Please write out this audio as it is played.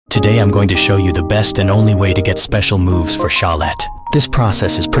Today I'm going to show you the best and only way to get special moves for Shallot. This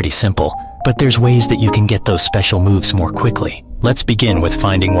process is pretty simple, but there's ways that you can get those special moves more quickly. Let's begin with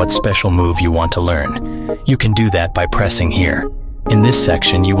finding what special move you want to learn. You can do that by pressing here. In this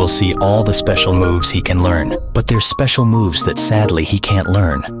section you will see all the special moves he can learn, but there's special moves that sadly he can't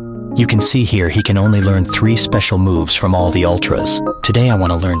learn. You can see here he can only learn 3 special moves from all the ultras. Today I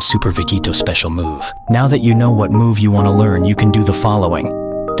want to learn Super Vegito special move. Now that you know what move you want to learn, you can do the following.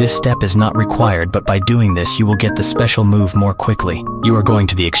 This step is not required, but by doing this you will get the special move more quickly. You are going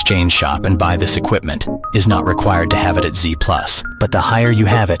to the exchange shop and buy this equipment. Is not required to have it at Z+, but the higher you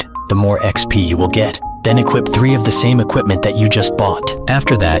have it, the more XP you will get. Then equip 3 of the same equipment that you just bought.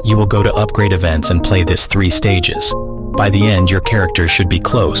 After that you will go to upgrade events and play this 3 stages. By the end your character should be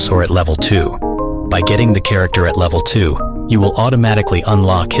close or at level 2. By getting the character at level 2, you will automatically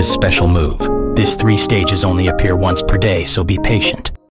unlock his special move. This 3 stages only appear once per day, so be patient.